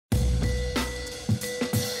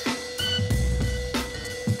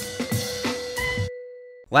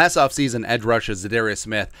Last offseason, edge rusher Za'Darius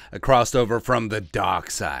Smith crossed over from the dark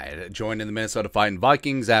side, joining the Minnesota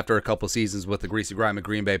Vikings after a couple seasons with the greasy grime of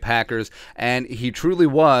Green Bay Packers, and he truly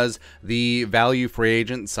was the value free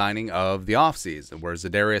agent signing of the offseason, where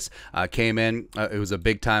Za'Darius came in. It was a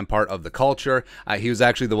big-time part of the culture. He was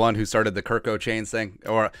actually the one who started the Kirko Chains thing,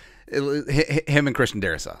 or him and Christian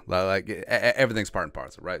Darrisaw, like everything's part and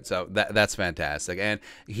parcel, right? So that's fantastic. And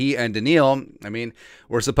he and Daniil, I mean,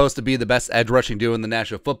 were supposed to be the best edge rushing duo in the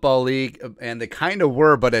National Football League, and they kind of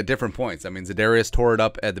were, but at different points. I mean, Za'Darius tore it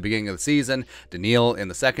up at the beginning of the season, Daniil in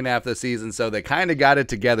the second half of the season, so they kind of got it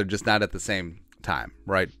together, just not at the same time,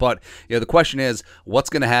 right? But the question is, what's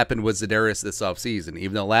going to happen with Za'Darius this offseason?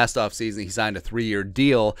 Even though last offseason he signed a 3-year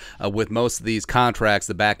deal, with most of these contracts,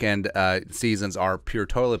 the back end seasons are pure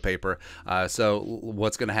toilet paper. So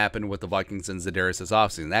what's going to happen with the Vikings and Za'Darius this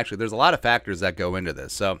offseason? Actually, there's a lot of factors that go into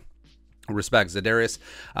this. So respect, Za'Darius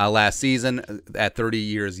last season at 30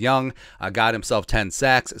 years young, got himself 10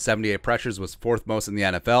 sacks, 78 pressures, was 4th most in the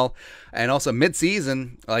NFL. And also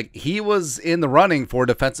mid-season, like, he was in the running for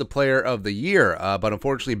Defensive Player of the Year, but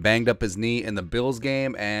unfortunately banged up his knee in the Bills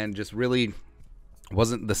game and just really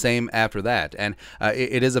wasn't the same after that. And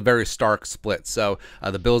it is a very stark split. So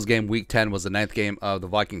the Bills game week 10 was the 9th game of the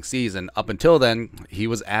Viking season. Up until then, he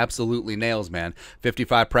was absolutely nails, man.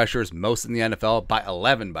 55 pressures, most in the NFL, by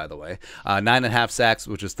 11, by the way. 9.5 sacks,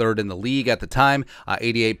 which is 3rd in the league at the time.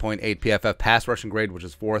 88.8 PFF pass rushing grade, which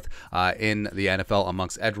is 4th in the NFL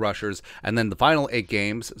amongst edge rushers. And then the final 8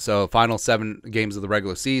 games, so final 7 games of the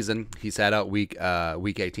regular season, he sat out week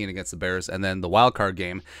 18 against the Bears. And then the wild card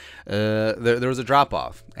game, there was a drop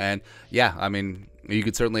off. And yeah, I mean, you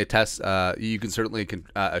could certainly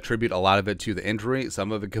attribute a lot of it to the injury.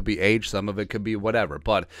 Some of it could be age, some of it could be whatever.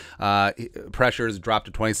 But pressures dropped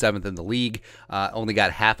to 27th in the league. Only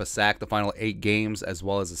got half a sack the final 8 games, as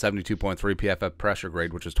well as a 72.3 PFF pressure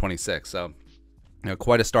grade, which is 26. So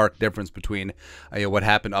quite a stark difference between what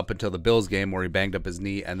happened up until the Bills game, where he banged up his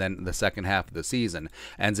knee, and then the second half of the season.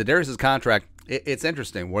 And Za'Darius' contract, it's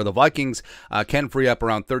interesting, where the Vikings can free up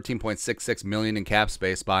around $13.66 million in cap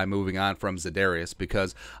space by moving on from Za'Darius,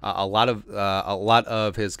 because a lot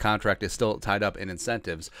of his contract is still tied up in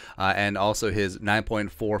incentives, and also his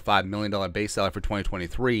 $9.45 million base salary for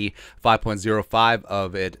 2023, 5.05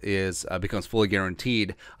 of it is becomes fully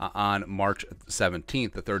guaranteed on March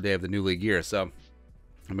 17th, the 3rd day of the new league year. So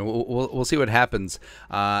I mean, we'll see what happens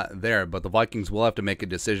there, but the Vikings will have to make a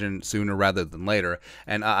decision sooner rather than later,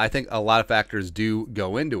 and I think a lot of factors do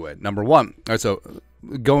go into it. Number one, all right, so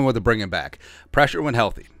going with the bringing back, pressure when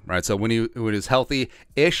healthy, right? So when he was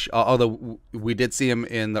healthy-ish, although we did see him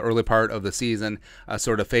in the early part of the season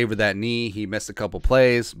sort of favor that knee, he missed a couple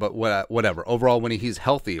plays, but whatever. Overall, when he's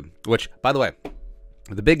healthy, which, by the way,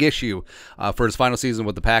 the big issue for his final season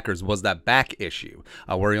with the Packers was that back issue,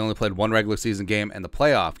 where he only played 1 regular season game and the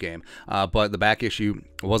playoff game. But the back issue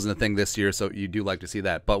wasn't a thing this year, so you do like to see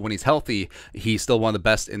that. But when he's healthy, he's still one of the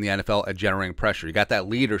best in the NFL at generating pressure. He got that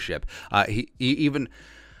leadership. He even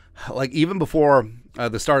before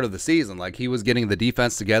the start of the season, like, he was getting the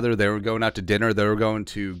defense together. They were going out to dinner. They were going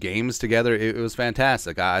to games together. It was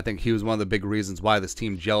fantastic. I think he was one of the big reasons why this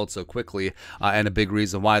team gelled so quickly, and a big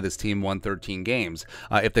reason why this team won 13 games.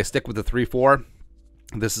 If they stick with the 3-4,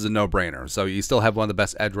 this is a no-brainer. So you still have one of the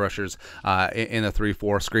best edge rushers in a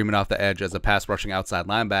 3-4, screaming off the edge as a pass-rushing outside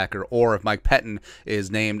linebacker, or if Mike Pettin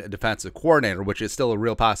is named defensive coordinator, which is still a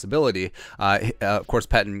real possibility. Of course,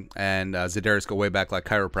 Pettin and Za'Darius go way back, like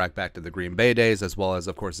chiropractic, back to the Green Bay days, as well as,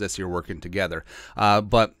 of course, this year working together.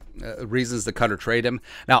 But reasons to cut or trade him.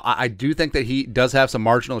 Now, I do think that he does have some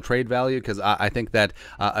marginal trade value, because I think that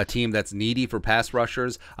a team that's needy for pass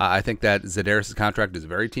rushers, I think that Za'Darius' contract is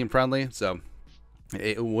very team-friendly, so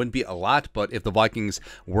it wouldn't be a lot, but if the Vikings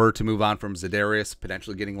were to move on from Za'Darius,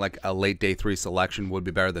 potentially getting like a late day 3 selection would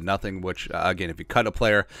be better than nothing, which, again, if you cut a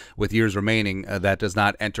player with years remaining, that does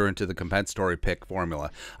not enter into the compensatory pick formula.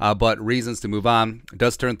 But reasons to move on: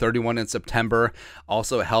 does turn 31 in September.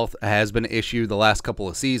 Also, health has been an issue the last couple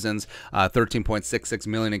of seasons. $13.66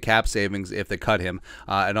 million in cap savings if they cut him.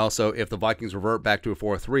 And also, if the Vikings revert back to a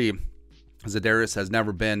 4-3, Za'Darius has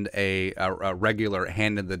never been a regular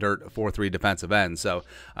hand-in-the-dirt 4-3 defensive end, so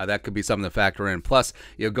that could be something to factor in. Plus,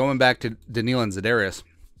 going back to Daniil and Za'Darius,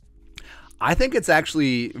 I think it's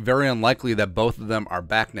actually very unlikely that both of them are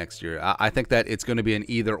back next year. I think that it's going to be an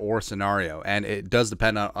either-or scenario, and it does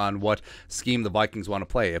depend on what scheme the Vikings want to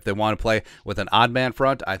play. If they want to play with an odd man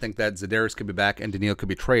front, I think that Za'Darius could be back and Daniil could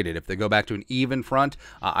be traded. If they go back to an even front,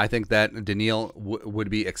 I think that Daniil would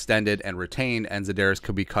be extended and retained, and Za'Darius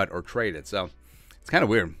could be cut or traded. So it's kind of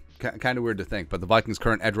weird. Kind of weird to think, but the Vikings'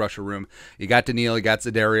 current edge rusher room, you got Daniil, you got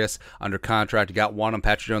Za'Darius under contract, you got Wanham,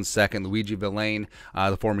 Patrick Jones second, Luigi Villain,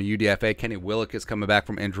 the former UDFA, Kenny Willick is coming back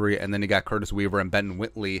from injury, and then you got Curtis Weaver and Ben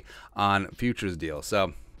Whitley on futures deals.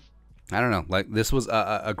 So I don't know. Like, this was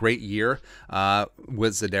a great year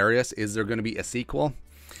with Za'Darius. Is there going to be a sequel?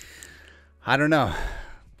 I don't know.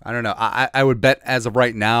 I would bet as of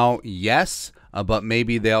right now, yes. But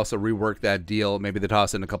maybe they also rework that deal. Maybe they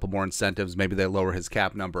toss in a couple more incentives. Maybe they lower his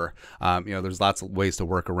cap number. There's lots of ways to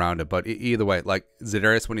work around it. But either way, like,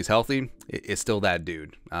 Za'Darius, when he's healthy, is still that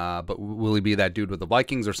dude. But will he be that dude with the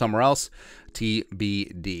Vikings or somewhere else?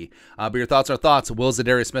 TBD. But your thoughts are thoughts. Will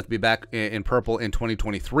Za'Darius Smith be back in purple in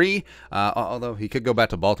 2023? Although he could go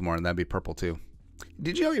back to Baltimore, and that'd be purple too.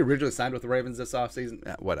 Did you know he originally signed with the Ravens this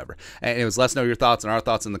offseason? Whatever. Anyways, let us know your thoughts and our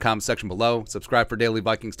thoughts in the comments section below. Subscribe for daily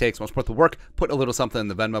Vikings takes. Most support the work. Put a little something in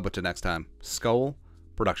the Venmo. But till next time, Skol,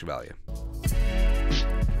 production value.